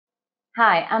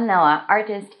Hi, I'm Nela,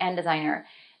 artist and designer,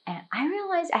 and I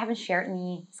realized I haven't shared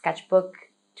any sketchbook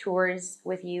tours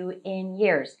with you in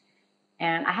years.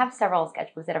 And I have several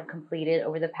sketchbooks that I've completed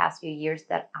over the past few years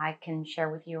that I can share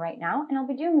with you right now. And I'll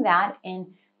be doing that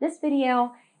in this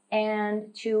video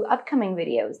and two upcoming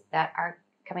videos that are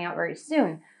coming out very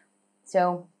soon.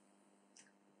 So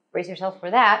brace yourself for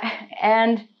that.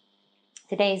 And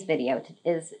today's video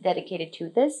is dedicated to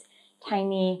this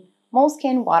tiny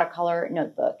Moleskine watercolor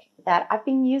notebook that I've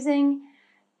been using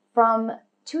from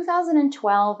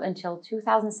 2012 until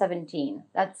 2017.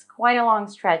 That's quite a long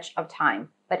stretch of time,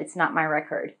 but it's not my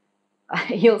record.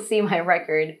 You'll see my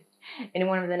record in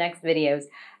one of the next videos.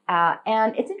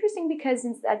 And it's interesting because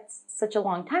since that's such a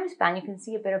long time span, you can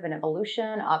see a bit of an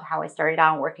evolution of how I started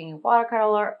out working in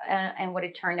watercolor and what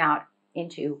it turned out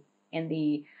into in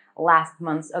the last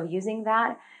months of using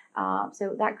that.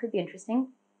 So that could be interesting.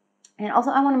 And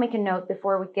also I want to make a note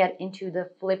before we get into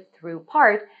the flip through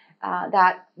part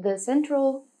that the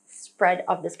central spread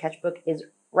of the sketchbook is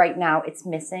right now it's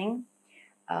missing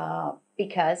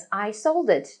because I sold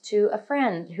it to a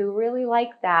friend who really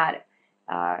liked that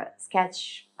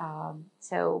sketch.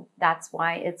 So that's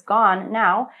why it's gone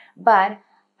now, but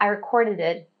I recorded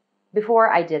it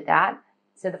before I did that.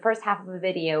 So the first half of the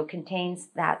video contains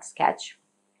that sketch.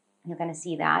 You're going to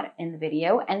see that in the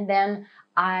video. And then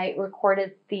I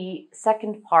recorded the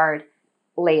second part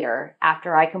later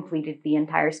after I completed the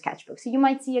entire sketchbook. So you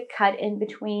might see a cut in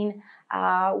between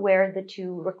where the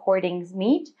two recordings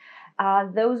meet.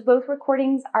 Those both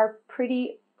recordings are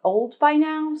pretty old by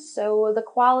now, so the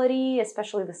quality,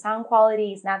 especially the sound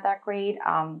quality, is not that great.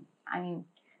 I mean,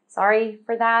 sorry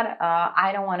for that.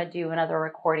 I don't want to do another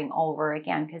recording over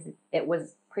again because it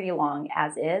was pretty long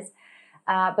as is.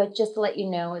 But just to let you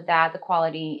know that the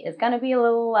quality is going to be a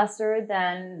little lesser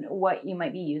than what you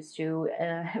might be used to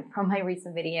from my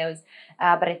recent videos.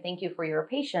 But I thank you for your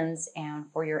patience and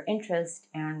for your interest.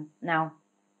 And now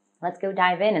let's go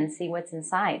dive in and see what's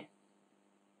inside.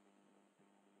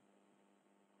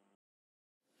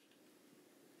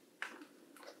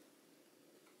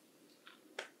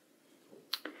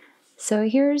 So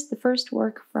here's the first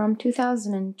work from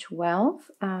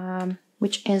 2012,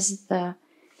 which is the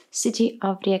City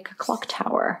of Rijeka clock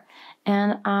tower,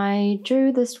 and I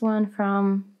drew this one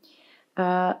from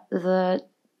the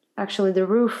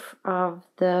roof of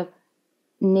the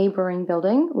neighboring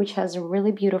building, which has a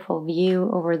really beautiful view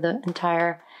over the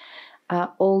entire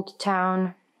old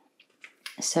town.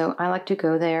 So I like to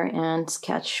go there and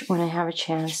sketch when I have a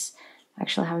chance.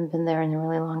 Actually, I haven't been there in a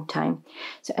really long time.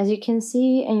 So as you can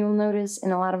see, and you'll notice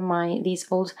in a lot of these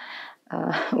old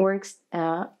works,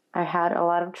 I had a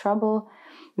lot of trouble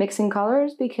mixing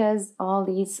colors because all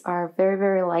these are very,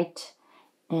 very light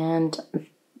and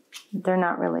they're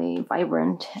not really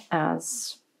vibrant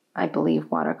as I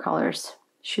believe watercolors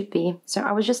should be. So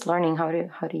I was just learning how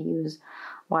to use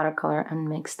watercolor and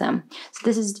mix them. So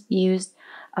this is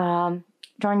drawn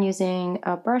using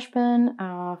a brush pen,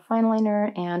 fine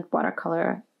liner, and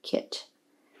watercolor kit.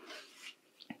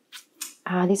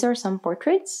 These are some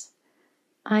portraits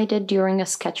I did during a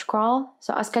sketch crawl.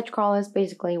 So a sketch crawl is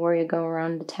basically where you go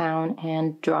around the town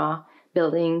and draw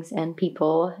buildings and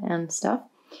people and stuff.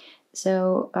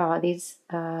 So these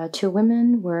two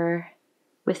women were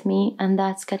with me in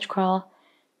that sketch crawl.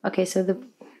 Okay, so the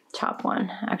top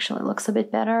one actually looks a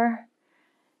bit better.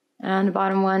 And the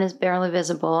bottom one is barely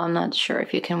visible. I'm not sure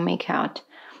if you can make out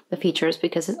the features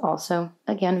because it's also,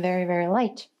 again, very, very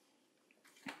light.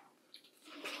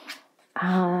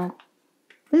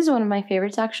 This is one of my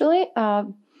favorites, actually.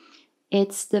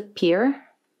 It's the pier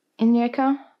in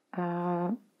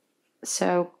Rijeka.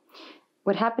 So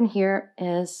what happened here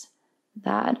is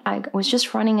that I was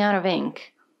just running out of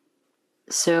ink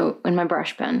in my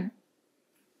brush pen.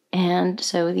 And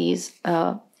so these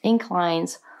ink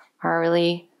lines are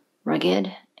really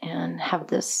rugged and have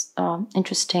this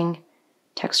interesting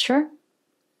texture.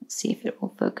 Let's see if it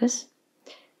will focus.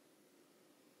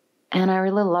 And I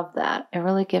really love that. It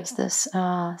really gives this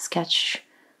sketch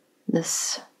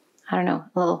this, I don't know,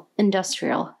 a little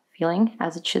industrial feeling,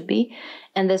 as it should be.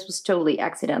 And this was totally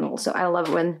accidental. So I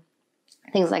love when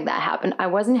things like that happen. I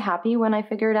wasn't happy when I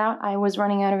figured out I was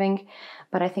running out of ink,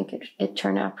 but I think it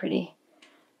turned out pretty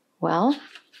well.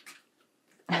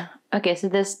 Okay, so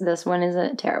this one is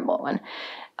a terrible one.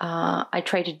 I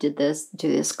tried to do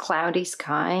this cloudy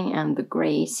sky and the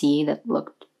gray sea that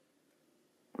looked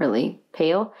really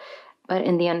pale, but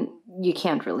in the end you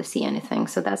can't really see anything.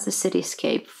 So that's the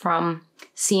cityscape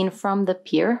seen from the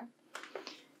pier,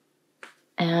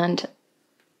 and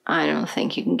I don't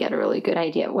think you can get a really good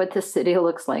idea what the city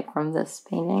looks like from this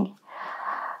painting.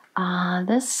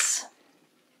 This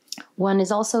one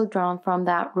is also drawn from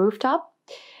that rooftop.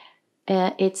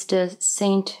 It's the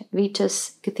St.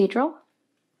 Vitus Cathedral.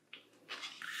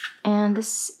 And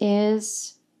this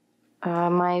is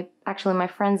my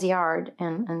friend's yard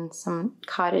and some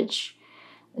cottage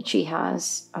that she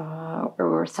has where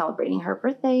we're celebrating her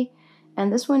birthday.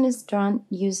 And this one is drawn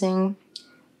using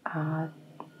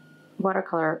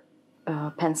watercolor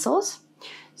pencils.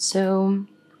 So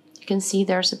you can see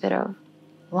there's a bit of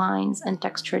lines and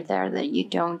texture there that you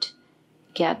don't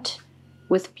get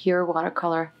with pure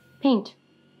watercolor paint.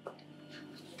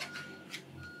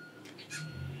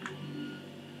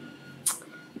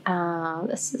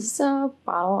 This is a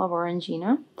bottle of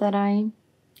Orangina that I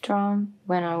drawn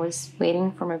when I was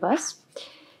waiting for my bus.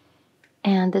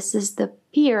 And this is the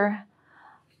pier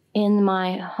in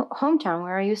my hometown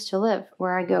where I used to live,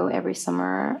 where I go every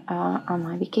summer on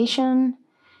my vacation.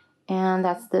 And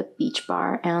that's the beach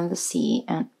bar and the sea.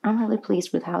 And I'm really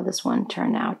pleased with how this one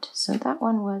turned out. So that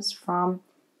one was from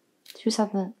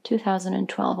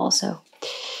 2012 also.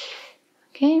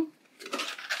 Okay.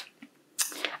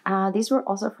 These were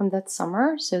also from that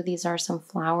summer. So these are some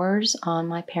flowers on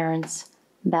my parents'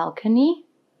 balcony.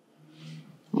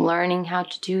 Learning how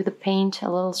to do the paint a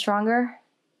little stronger.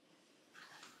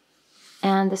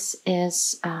 And this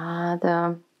is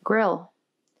the grill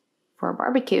for a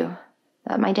barbecue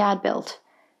that my dad built.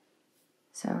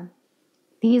 So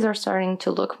these are starting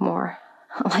to look more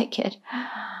like it.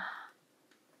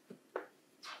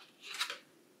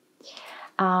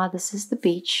 This is the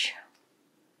beach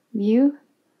view.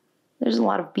 There's a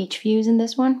lot of beach views in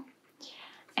this one.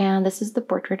 And this is the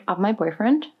portrait of my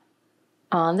boyfriend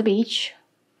on the beach.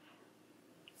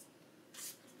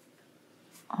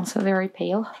 Also very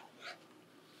pale.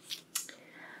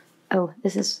 Oh,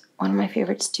 this is one of my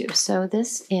favorites too. So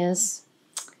this is,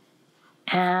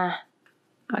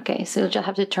 okay, so you'll just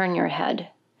have to turn your head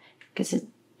because it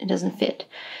doesn't fit.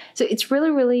 So it's really,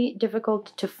 really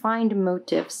difficult to find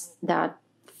motifs that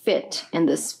fit in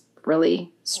this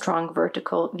really strong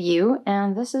vertical view.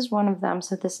 And this is one of them.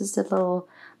 So this is the little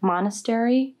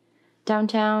monastery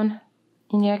downtown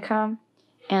in Rijeka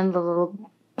and the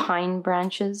little pine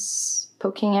branches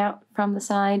poking out from the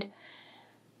side.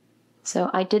 So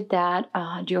I did that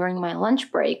during my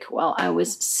lunch break while I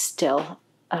was still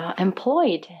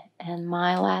employed in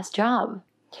my last job.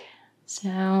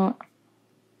 So,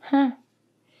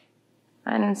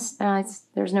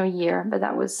 there's no year, but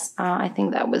that was, I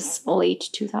think that was late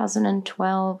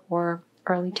 2012 or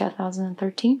early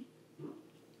 2013.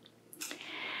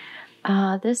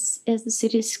 This is the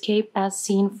cityscape as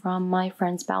seen from my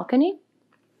friend's balcony.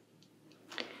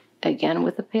 Again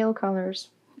with the pale colors.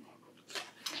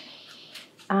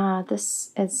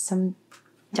 This is some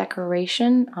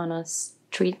decoration on a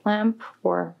street lamp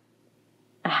or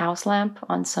a house lamp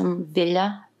on some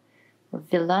villa, or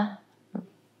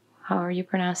however you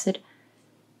pronounce it.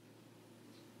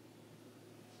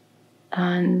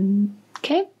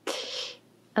 Okay,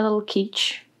 a little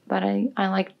kitsch, but I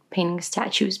like painting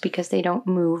statues because they don't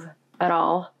move at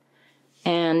all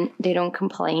and they don't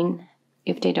complain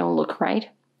if they don't look right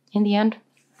in the end.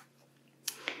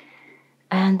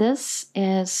 And this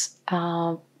is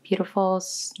a beautiful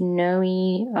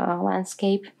snowy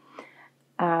landscape.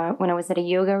 When I was at a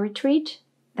yoga retreat,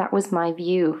 that was my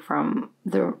view from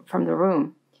the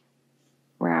room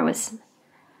where I was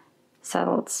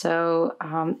settled. So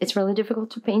it's really difficult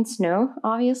to paint snow,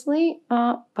 obviously,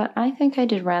 but I think I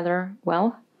did rather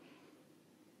well.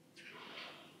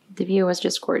 The view was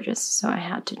just gorgeous, so I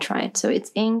had to try it. So it's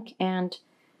ink and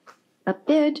a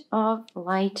bit of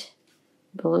light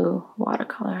blue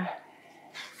watercolor.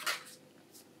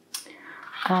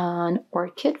 An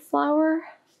orchid flower,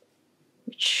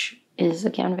 which is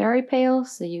again very pale,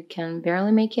 so you can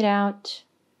barely make it out.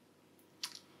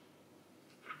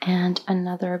 And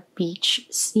another beach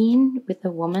scene with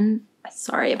a woman,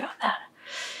 sorry about that,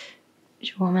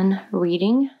 a woman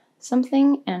reading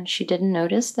something, and she didn't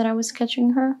notice that I was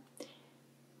sketching her,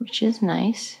 which is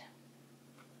nice.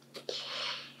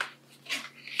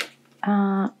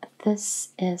 This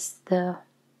is the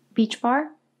beach bar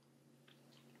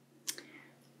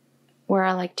where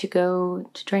I like to go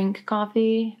to drink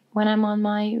coffee when I'm on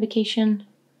my vacation.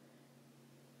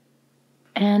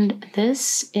 And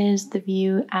this is the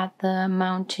view at the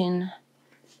mountain,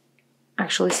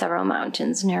 actually several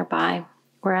mountains nearby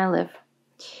where I live.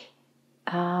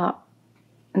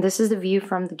 This is the view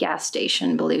from the gas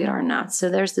station, believe it or not. So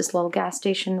there's this little gas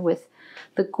station with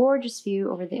the gorgeous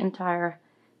view over the entire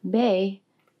bay,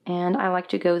 and I like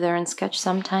to go there and sketch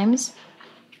sometimes.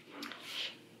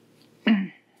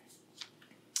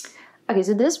 Okay,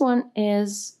 so this one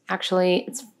is actually,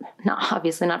 it's not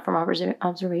obviously not from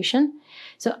observation.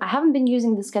 So I haven't been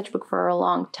using the sketchbook for a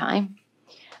long time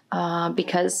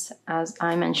because, as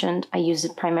I mentioned, I use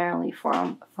it primarily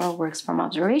for works from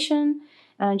observation,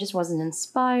 and I just wasn't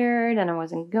inspired and I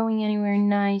wasn't going anywhere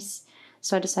nice.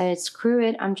 So I decided, screw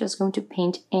it, I'm just going to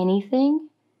paint anything.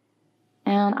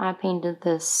 And I painted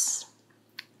this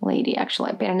lady.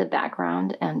 Actually, I painted the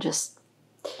background and just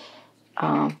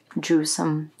drew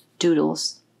some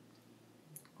doodles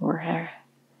for her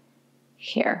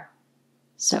hair.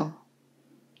 So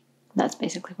that's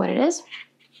basically what it is.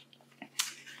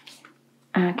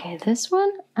 Okay, this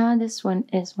one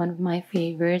is one of my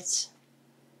favorites.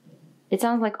 It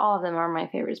sounds like all of them are my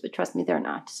favorites, but trust me, they're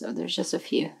not. So there's just a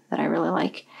few that I really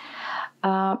like.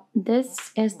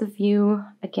 This is the view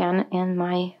again in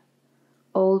my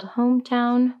old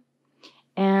hometown,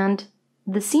 and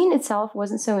the scene itself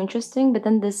wasn't so interesting, but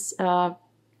then this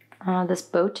this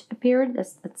boat appeared.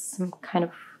 That's some kind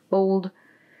of old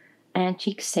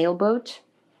antique sailboat,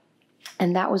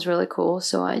 and that was really cool.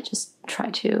 So I just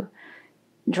tried to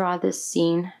draw this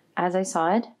scene as I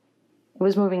saw it. It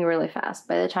was moving really fast.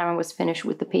 By the time I was finished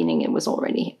with the painting, it was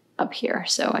already up here.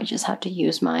 So I just had to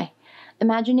use my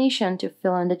imagination to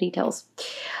fill in the details.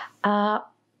 Yeah,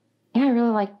 I really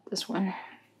like this one.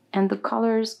 And the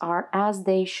colors are as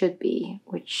they should be,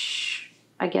 which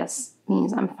I guess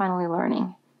means I'm finally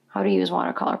learning how to use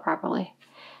watercolor properly.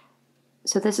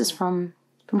 So this is from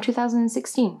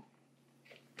 2016.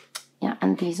 Yeah,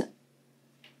 and these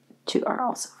two are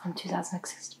also from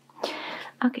 2016.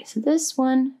 Okay, so this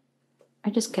one, I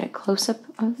just get a close-up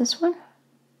of this one.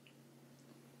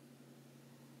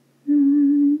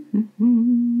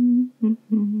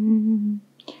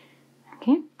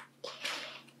 Okay.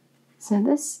 So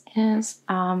this is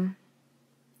some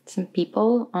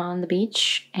people on the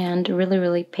beach and really,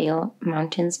 really pale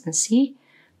mountains and sea.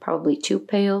 Probably too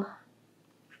pale.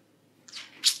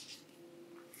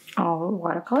 All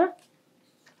watercolor.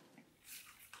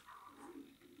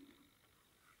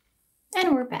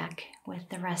 And we're back with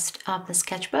the rest of the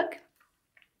sketchbook.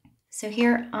 So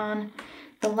here on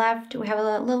the left, we have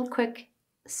a little quick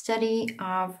study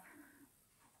of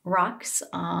rocks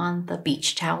on the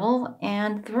beach towel.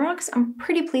 And the rocks, I'm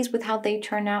pretty pleased with how they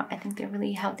turn out. I think they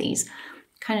really have these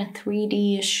kind of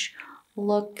 3D-ish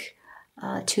look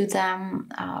to them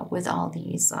with all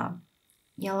these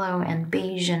yellow and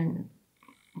beige and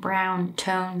brown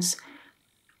tones.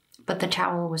 But the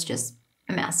towel was just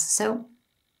a mess. So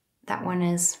that one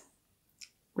is, I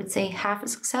would say, half a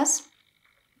success.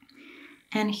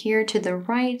 And here to the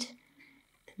right,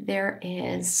 there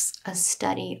is a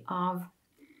study of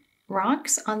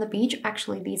rocks on the beach.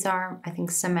 Actually, these are, I think,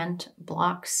 cement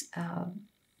blocks.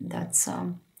 That's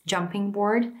jumping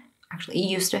board. Actually, it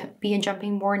used to be a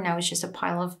jumping board. Now it's just a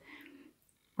pile of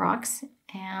rocks.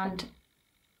 And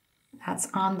that's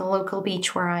on the local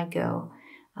beach where I go,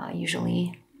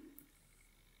 usually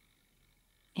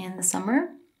in the summer.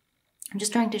 I'm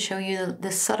just trying to show you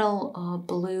the subtle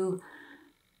blue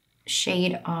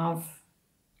shade of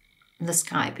the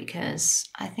sky, because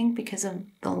I think because of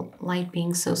the light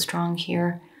being so strong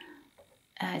here,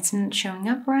 it's not showing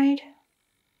up right.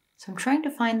 So I'm trying to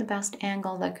find the best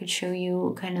angle that could show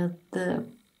you kind of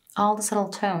all the subtle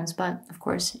tones, but of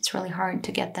course it's really hard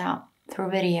to get that through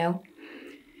video.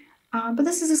 But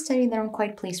this is a study that I'm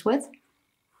quite pleased with,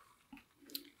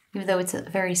 even though it's a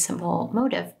very simple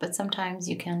motif, but sometimes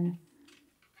you can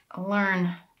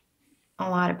learn a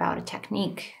lot about a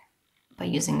technique by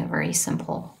using a very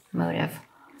simple motif.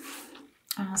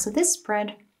 So this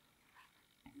spread,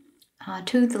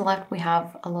 to the left we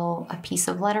have a piece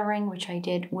of lettering, which I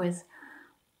did with,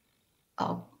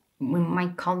 we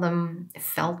might call them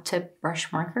felt tip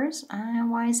brush markers.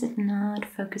 Why is it not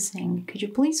focusing? Could you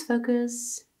please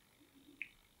focus?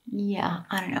 Yeah,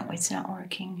 I don't know, it's not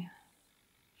working.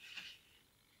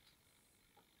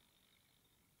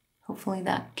 Hopefully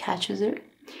that catches it.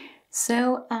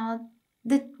 So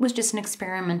that was just an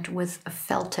experiment with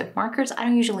felt tip markers. I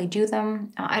don't usually do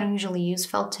them. I don't usually use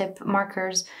felt tip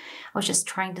markers. I was just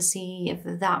trying to see if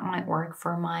that might work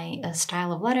for my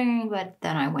style of lettering, but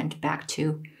then I went back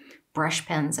to brush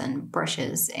pens and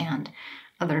brushes and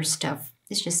other stuff.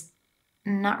 It's just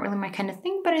not really my kind of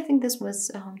thing, but I think this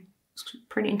was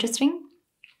pretty interesting.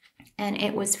 And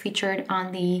it was featured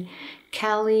on the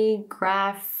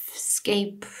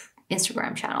Calligraph-scape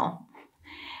Instagram channel.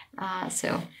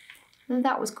 So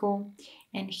that was cool.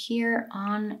 And here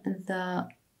on the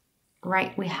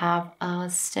right, we have a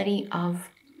study of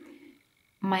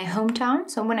my hometown.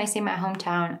 So when I say my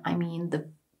hometown, I mean the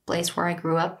place where I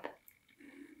grew up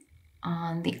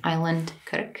on the island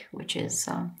Kyrk, which is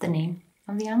the name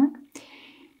of the island.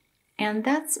 And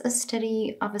that's a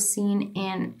study of a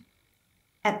scene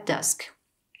at dusk.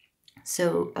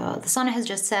 So the sun has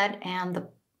just set and the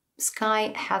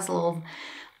sky has a little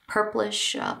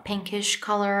purplish, pinkish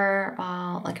color,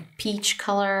 like a peach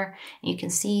color. And you can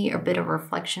see a bit of a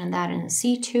reflection of that in the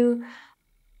sea too.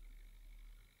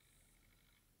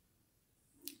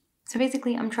 So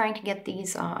basically I'm trying to get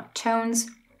these tones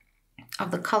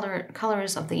of the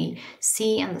colors of the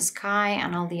sea and the sky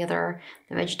and all the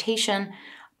vegetation,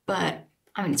 but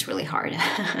I mean, it's really hard.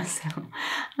 So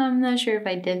I'm not sure if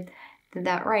I did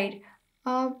that right,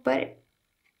 but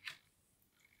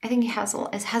I think it has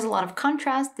a lot of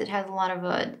contrast. It has a lot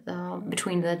of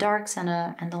between the darks and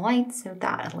the lights, so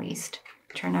that at least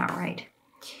turned out right.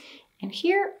 And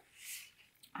here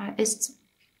is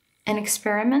an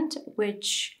experiment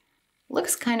which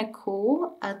looks kind of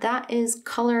cool. That is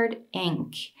colored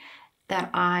ink that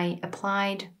I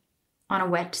applied on a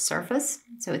wet surface.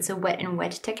 So it's a wet and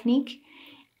wet technique.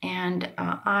 And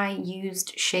I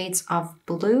used shades of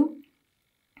blue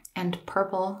and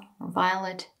purple,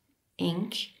 violet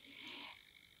ink.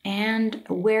 And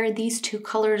where these two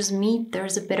colors meet,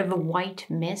 there's a bit of a white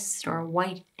mist or a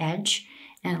white edge.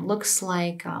 And it looks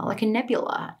like a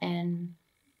nebula in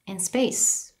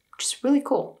space, which is really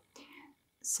cool.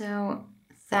 So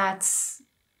that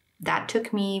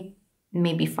took me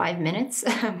maybe 5 minutes,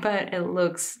 but it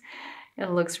looks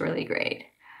really great.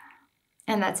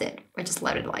 And that's it. I just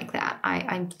let it like that.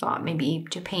 I thought maybe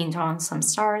to paint on some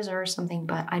stars or something,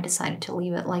 but I decided to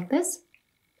leave it like this.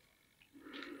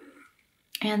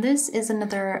 And this is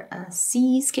another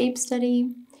seascape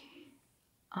study.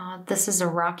 This is a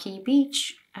rocky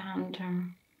beach,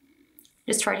 and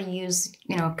just try to use,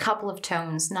 a couple of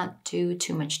tones, not do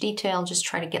too much detail, just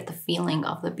try to get the feeling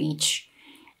of the beach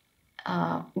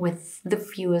with the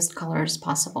fewest colors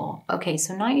possible. Okay,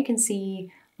 so now you can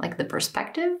see like the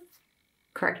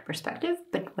correct perspective,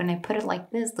 but when I put it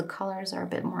like this, the colors are a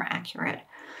bit more accurate.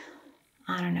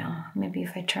 I don't know, maybe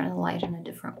if I turn the light in a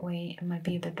different way, it might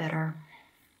be a bit better.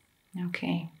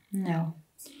 Okay, no,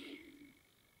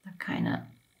 that kind of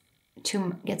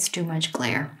gets too much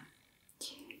glare.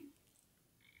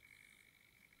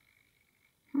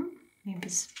 Maybe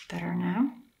it's better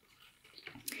now.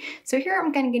 So here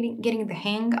I'm kind of getting the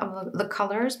hang of the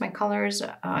colors. My colors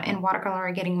in watercolor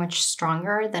are getting much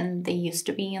stronger than they used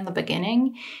to be in the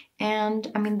beginning.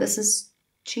 And I mean, this is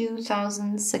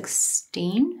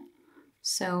 2016.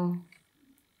 So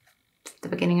the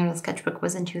beginning of the sketchbook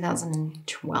was in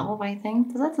 2012, I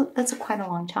think. So that's quite a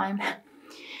long time.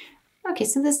 Okay,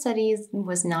 so this study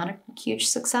was not a huge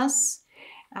success.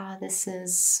 This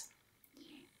is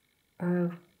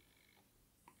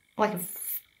like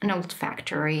an old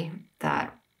factory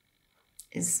that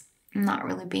is not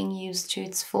really being used to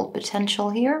its full potential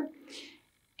here.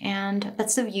 And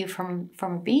that's the view from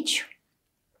a beach.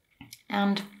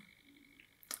 And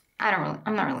I'm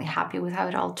not really happy with how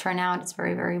it all turned out. It's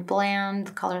very, very bland.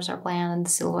 The colors are bland and the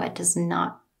silhouette is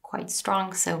not quite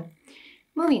strong. So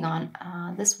moving on,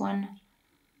 this one,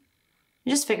 I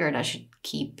just figured I should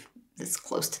keep this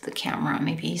close to the camera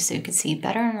maybe so you can see it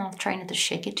better, and I'll try not to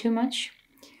shake it too much.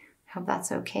 Hope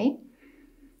that's okay.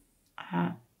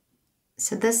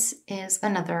 So this is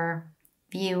another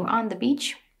view on the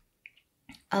beach.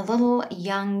 A little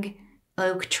young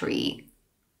oak tree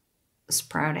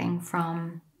sprouting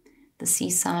from the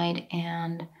seaside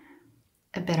and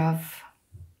a bit of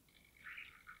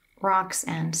rocks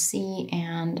and sea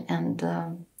and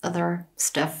other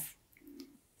stuff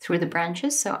through the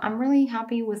branches. So I'm really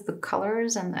happy with the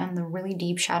colors and the really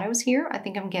deep shadows here. I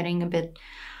think I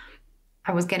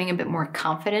was getting a bit more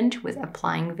confident with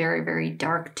applying very, very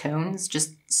dark tones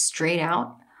just straight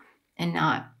out and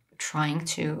not trying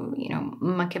to,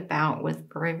 muck about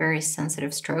with very, very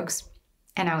sensitive strokes.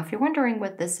 And now if you're wondering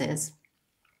what this is,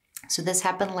 so this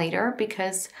happened later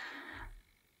because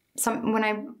when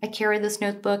I carry this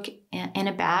notebook in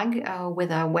a bag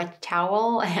with a wet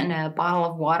towel and a bottle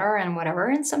of water and whatever,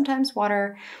 and sometimes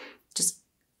water just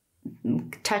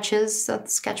touches the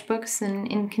sketchbooks in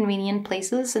inconvenient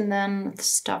places, and then the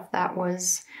stuff that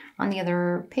was on the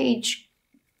other page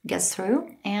gets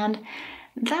through. And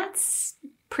that's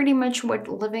pretty much what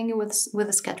living with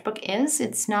a sketchbook is.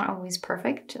 It's not always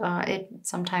perfect.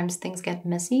 Sometimes things get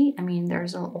messy. I mean,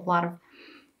 there's a lot of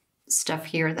stuff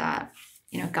here that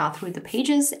got through the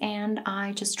pages, and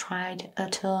I just tried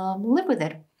to live with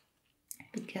it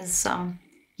because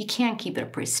you can't keep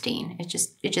it pristine. It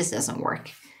just doesn't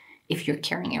work if you're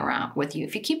carrying it around with you.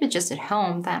 If you keep it just at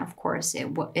home, then of course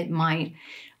it might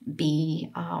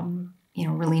be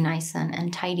really nice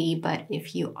and tidy. But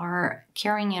if you are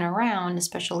carrying it around,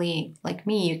 especially like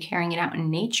me, you're carrying it out in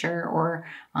nature or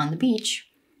on the beach,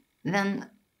 then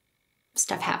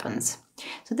stuff happens.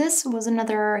 So this was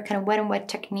another kind of wet and wet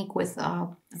technique with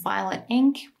violet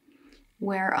ink,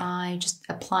 where I just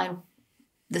applied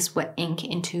this wet ink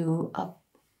into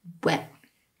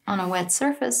on a wet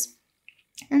surface,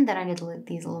 and then I did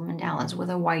these little mandalas with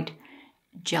a white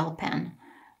gel pen.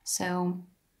 So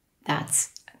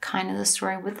that's kind of the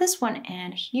story with this one.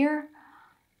 And here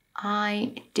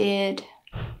I did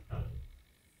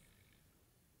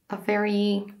a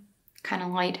very kind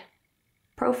of light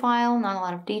profile, not a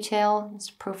lot of detail. It's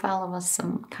a profile of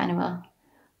some kind of a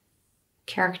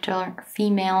character,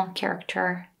 female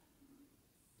character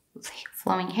with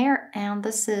flowing hair. And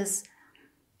this is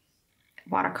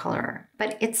watercolor,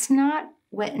 but it's not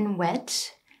wet and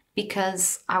wet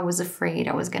because I was afraid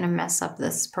I was going to mess up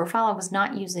this profile. I was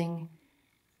not using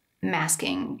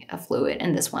masking a fluid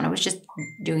in this one. I was just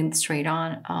doing it straight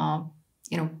on,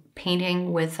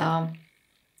 painting with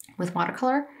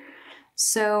watercolor.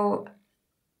 So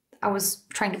I was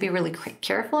trying to be really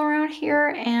careful around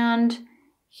here and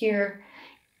here.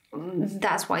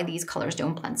 That's why these colors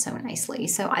don't blend so nicely.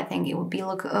 So I think it would be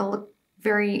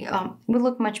would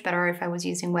look much better if I was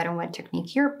using wet and wet technique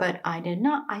here, but I did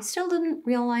not. I still didn't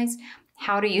realize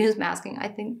how to use masking. I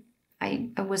think I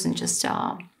wasn't just,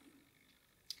 I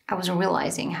wasn't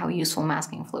realizing how useful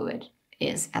masking fluid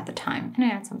is at the time. And I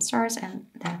add some stars and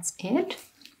that's it.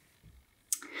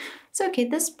 So, okay,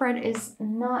 this spread is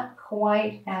not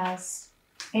quite as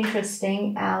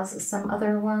interesting as some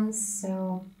other ones.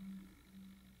 So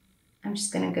I'm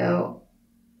just gonna go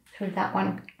through that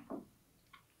one.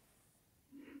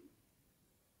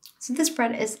 So this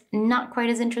spread is not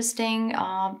quite as interesting.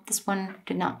 This one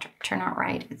did not turn out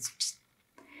right. It's just,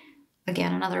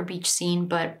 again, another beach scene,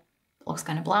 but looks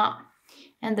kind of blah.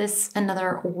 And this,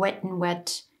 another wet and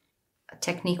wet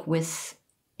technique with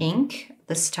ink,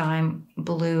 this time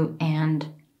blue and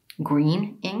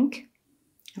green ink.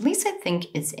 At least I think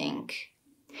it's ink.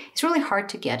 It's really hard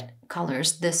to get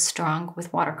colors this strong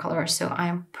with watercolor, so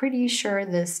I'm pretty sure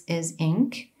this is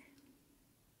ink.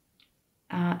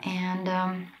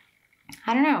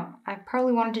 I don't know, I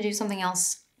probably wanted to do something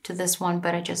else to this one,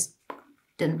 but I just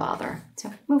didn't bother.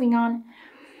 So moving on.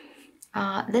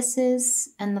 This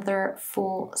is another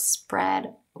full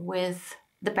spread with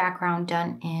the background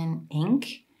done in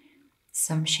ink,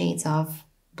 some shades of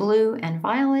blue and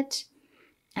violet,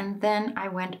 and then I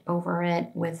went over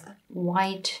it with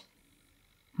white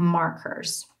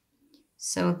markers.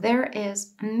 So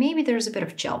maybe there's a bit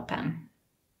of gel pen.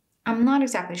 I'm not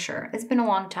exactly sure. It's been a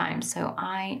long time, so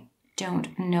I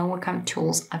don't know what kind of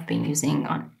tools I've been using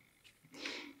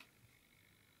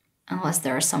unless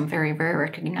there are some very, very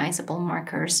recognizable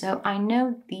markers. So I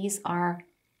know these are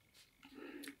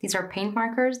paint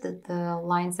markers, the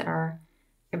lines that are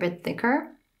a bit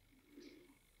thicker.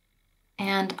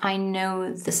 And I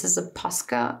know this is a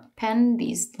Posca pen,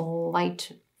 these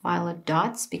light violet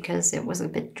dots, because it was a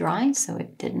bit dry, so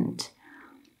it didn't,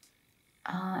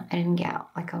 I didn't get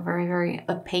like a very, very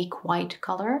opaque white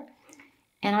color.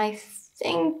 And I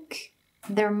think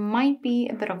there might be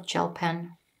a bit of gel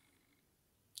pen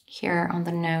here on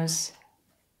the nose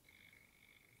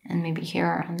and maybe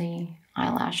here on the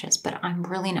eyelashes, but I'm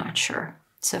really not sure.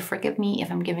 So forgive me if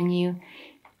I'm giving you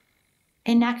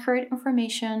inaccurate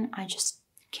information. I just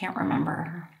can't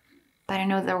remember. But I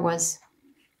know there was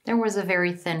a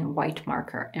very thin white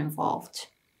marker involved.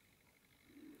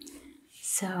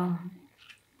 So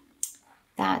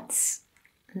that's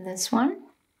this one.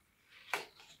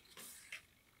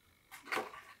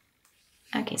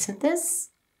 Okay, so this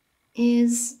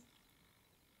is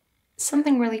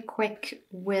something really quick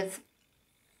with,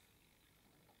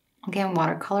 again,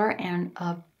 watercolor and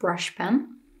a brush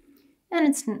pen. And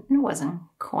it wasn't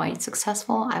quite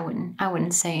successful. I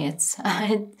wouldn't say it's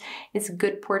it's a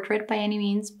good portrait by any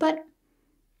means, but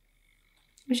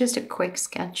it was just a quick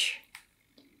sketch.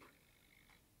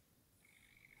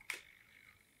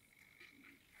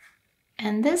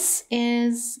 And this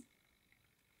is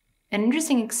an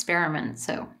interesting experiment.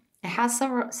 So it has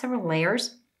several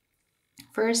layers.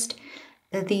 First,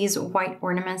 these white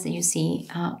ornaments that you see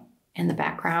in the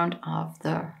background of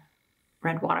the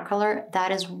red watercolor,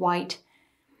 that is white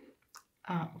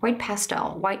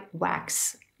pastel, white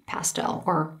wax pastel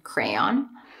or crayon,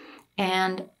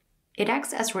 and it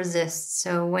acts as resist.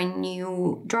 So when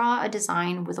you draw a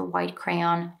design with a white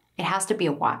crayon, it has to be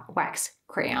a wax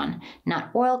crayon, not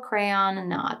oil crayon,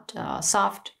 not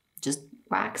soft, just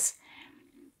wax.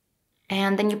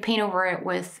 And then you paint over it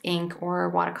with ink or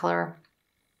watercolor.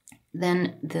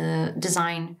 Then the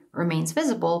design remains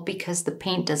visible because the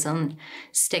paint doesn't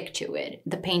stick to it.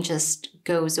 The paint just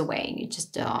goes away. It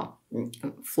just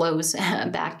flows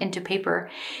back into paper.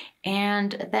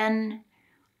 And then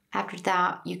after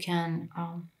that, you can,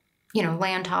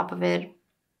 lay on top of it,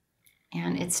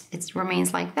 and it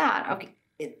remains like that. Okay,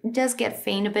 it does get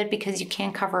faint a bit because you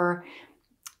can't cover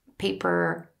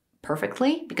paper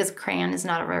perfectly because crayon is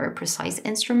not a very precise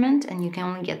instrument, and you can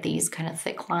only get these kind of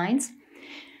thick lines.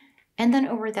 And then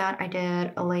over that, I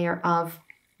did a layer of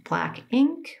black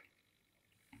ink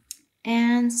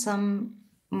and some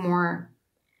more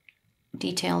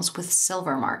details with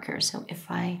silver marker. So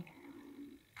if I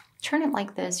turn it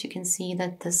like this, you can see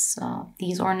that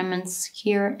these ornaments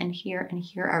here and here and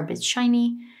here are a bit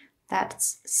shiny.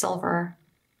 That's silver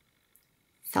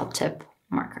felt tip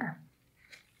marker.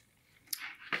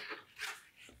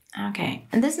 Okay,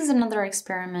 and this is another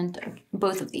experiment.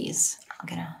 Both of these,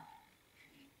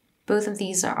 both of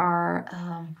these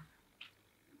are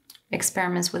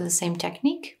experiments with the same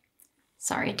technique.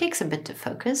 Sorry, it takes a bit to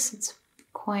focus. It's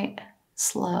quite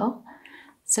slow.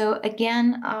 So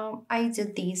again, I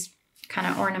did these kind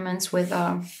of ornaments with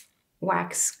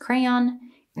wax crayon,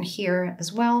 and here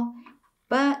as well.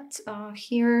 But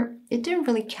here, it didn't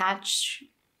really catch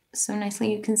so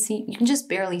nicely. You can just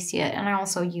barely see it. And I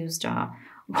also used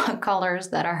colors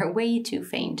that are way too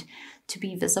faint to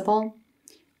be visible.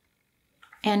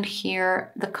 And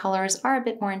here the colors are a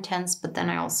bit more intense, but then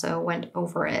I also went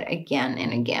over it again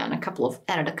and again,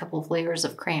 added a couple of layers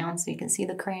of crayon, so you can see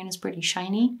the crayon is pretty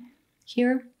shiny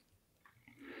here,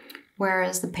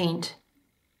 whereas the paint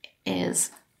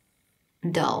is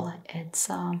dull. It's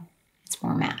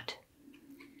more matte.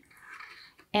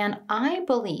 And I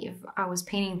believe I was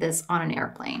painting this on an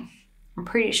airplane. I'm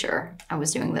pretty sure I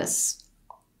was doing this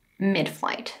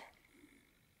mid-flight.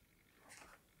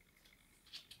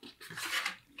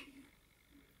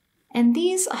 And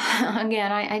these,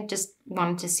 again, I just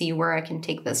wanted to see where I can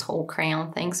take this whole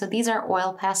crayon thing. So these are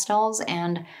oil pastels,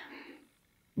 and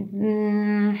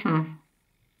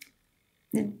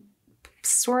it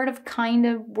sort of kind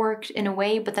of worked in a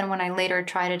way, but then when I later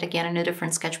tried it again in a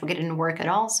different sketchbook, it didn't work at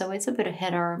all. So it's a bit of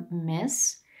hit or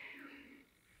miss.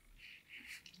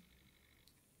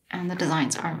 And the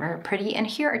designs aren't very pretty. And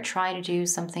here I try to do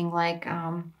something like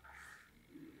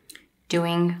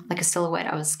doing like a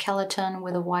silhouette of a skeleton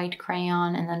with a white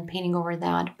crayon and then painting over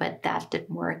that, but that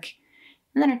didn't work.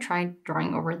 And then I tried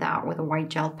drawing over that with a white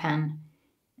gel pen.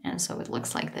 And so it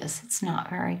looks like this. It's not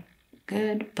very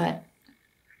good, but...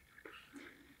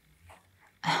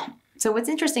 So what's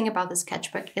interesting about this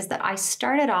sketchbook is that I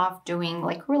started off doing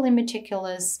like really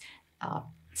meticulous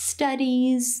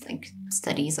studies, like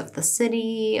studies of the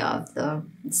city, of the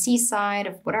seaside,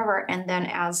 of whatever. And then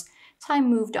as time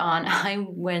moved on, I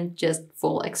went just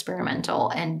full experimental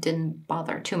and didn't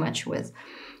bother too much with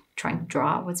trying to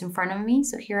draw what's in front of me.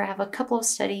 So here I have a couple of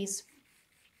studies.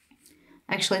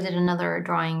 I actually did another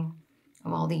drawing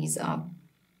of all these,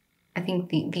 I think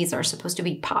these are supposed to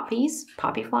be poppy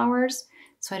flowers.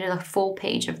 So I did a full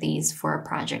page of these for a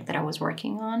project that I was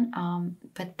working on.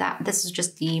 But this is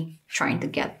just trying to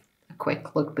get a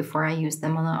quick look before I use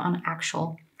them on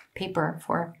actual paper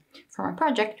for my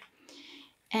project.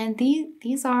 And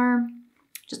these are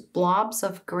just blobs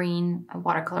of green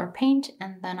watercolor paint.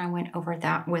 And then I went over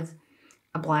that with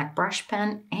a black brush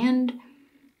pen and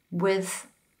with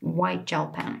white gel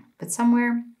pen. But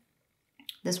somewhere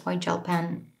this white gel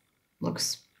pen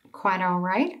looks quite all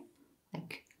right.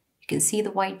 Like, you can see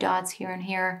the white dots here and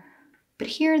here, but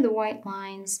here the white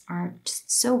lines are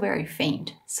just so very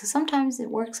faint. So sometimes it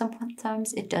works,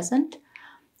 sometimes it doesn't.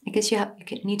 I guess you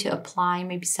need to apply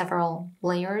maybe several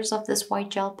layers of this white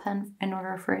gel pen in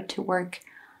order for it to work.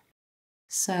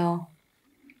 So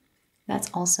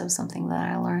that's also something that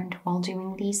I learned while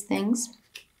doing these things.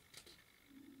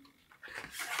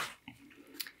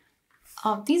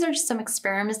 These are just some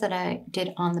experiments that I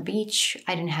did on the beach.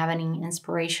 I didn't have any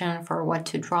inspiration for what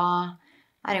to draw.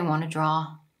 I didn't want to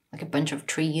draw like a bunch of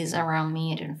trees around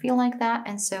me. I didn't feel like that.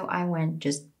 And so I went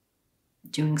just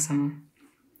doing some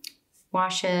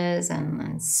washes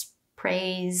and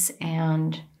sprays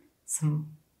and some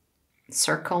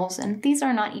circles. And these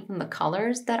are not even the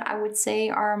colors that I would say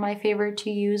are my favorite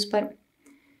to use, but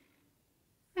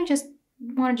I just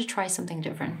wanted to try something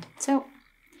different. So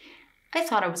I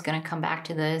thought I was going to come back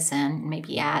to this and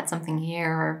maybe add something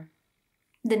here.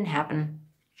 Didn't happen.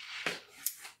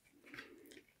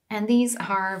 And these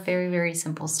are very, very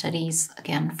simple studies,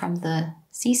 again, from the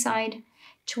Seaside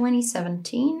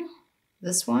 2017.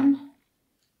 This one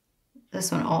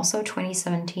also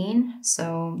 2017.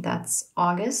 So that's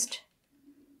August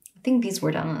I think these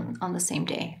were done on the same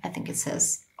day. I think it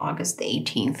says August the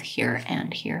 18th here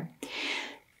and here.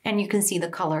 And you can see the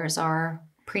colors are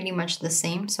pretty much the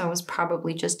same. So I was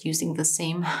probably just using the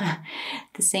same,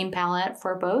 the same palette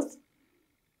for both.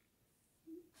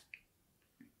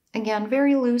 Again,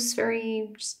 very loose,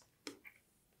 very just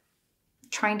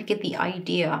trying to get the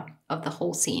idea of the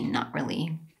whole scene, not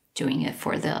really doing it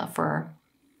for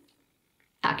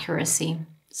accuracy.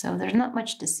 So there's not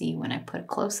much to see when I put a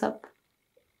close-up.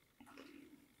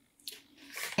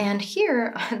 And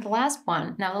here, the last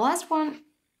one. Now the last one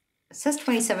says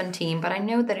 2017, but I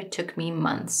know that it took me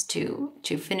months to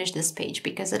finish this page,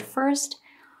 because at first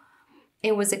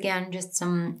it was, again, just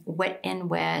some wet and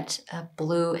wet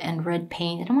blue and red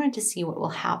paint. And I wanted to see what will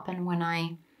happen when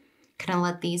I kind of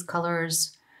let these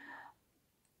colors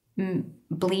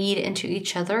bleed into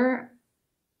each other.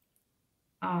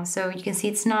 So you can see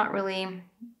it's not really,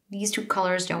 these two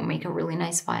colors don't make a really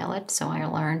nice violet. So I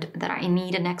learned that I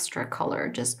need an extra color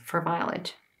just for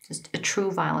violet, just a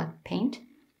true violet paint.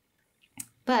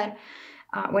 But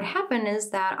what happened is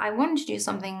that I wanted to do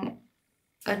something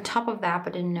on top of that,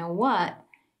 but didn't know what.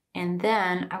 And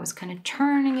then I was kind of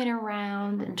turning it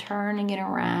around and turning it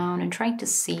around and trying to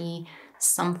see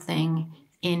something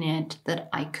in it that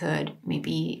I could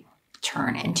maybe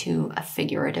turn into a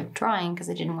figurative drawing, because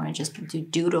I didn't want to just do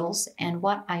doodles. And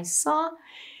what I saw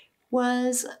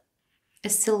was a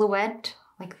silhouette,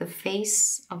 like the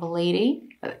face of a lady.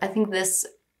 I think this,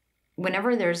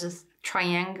 whenever there's a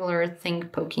triangular thing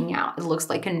poking out, it looks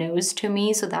like a nose to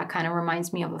me, so that kind of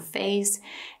reminds me of a face.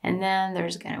 And then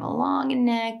there's kind of a long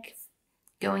neck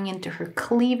going into her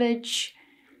cleavage,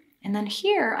 and then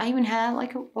here I even had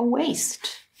like a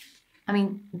waist. I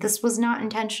mean, this was not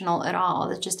intentional at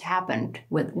all. It just happened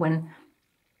when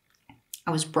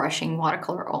I was brushing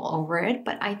watercolor all over it.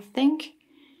 But I think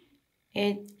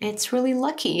it's really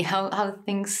lucky how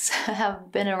things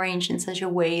have been arranged in such a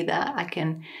way that I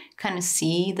can kind of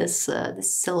see this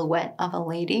silhouette of a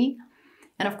lady.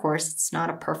 And of course, it's not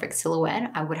a perfect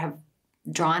silhouette. I would have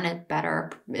drawn it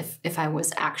better if I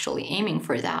was actually aiming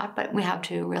for that. But we have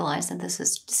to realize that this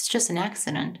is just an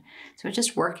accident. So we're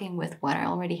just working with what I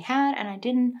already had, and I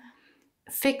didn't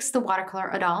fix the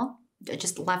watercolor at all. I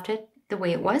just left it the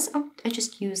way it was. Oh, I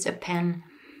just used a pen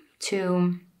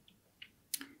to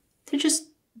just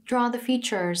draw the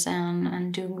features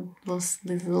and do these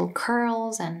little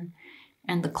curls and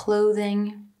the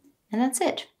clothing, and that's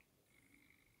it.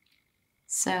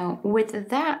 So with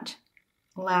that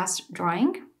last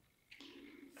drawing,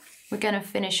 we're gonna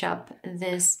finish up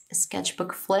this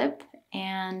sketchbook flip,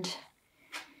 and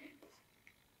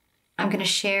I'm gonna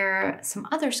share some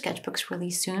other sketchbooks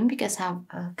really soon, because I have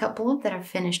a couple that I've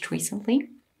finished recently.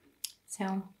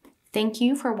 So thank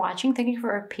you for watching. Thank you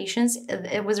for your patience.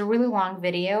 It was a really long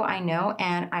video, I know,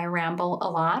 and I ramble a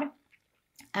lot.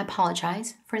 I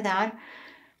apologize for that.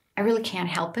 I really can't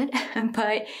help it,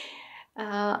 but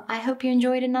I hope you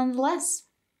enjoyed it nonetheless.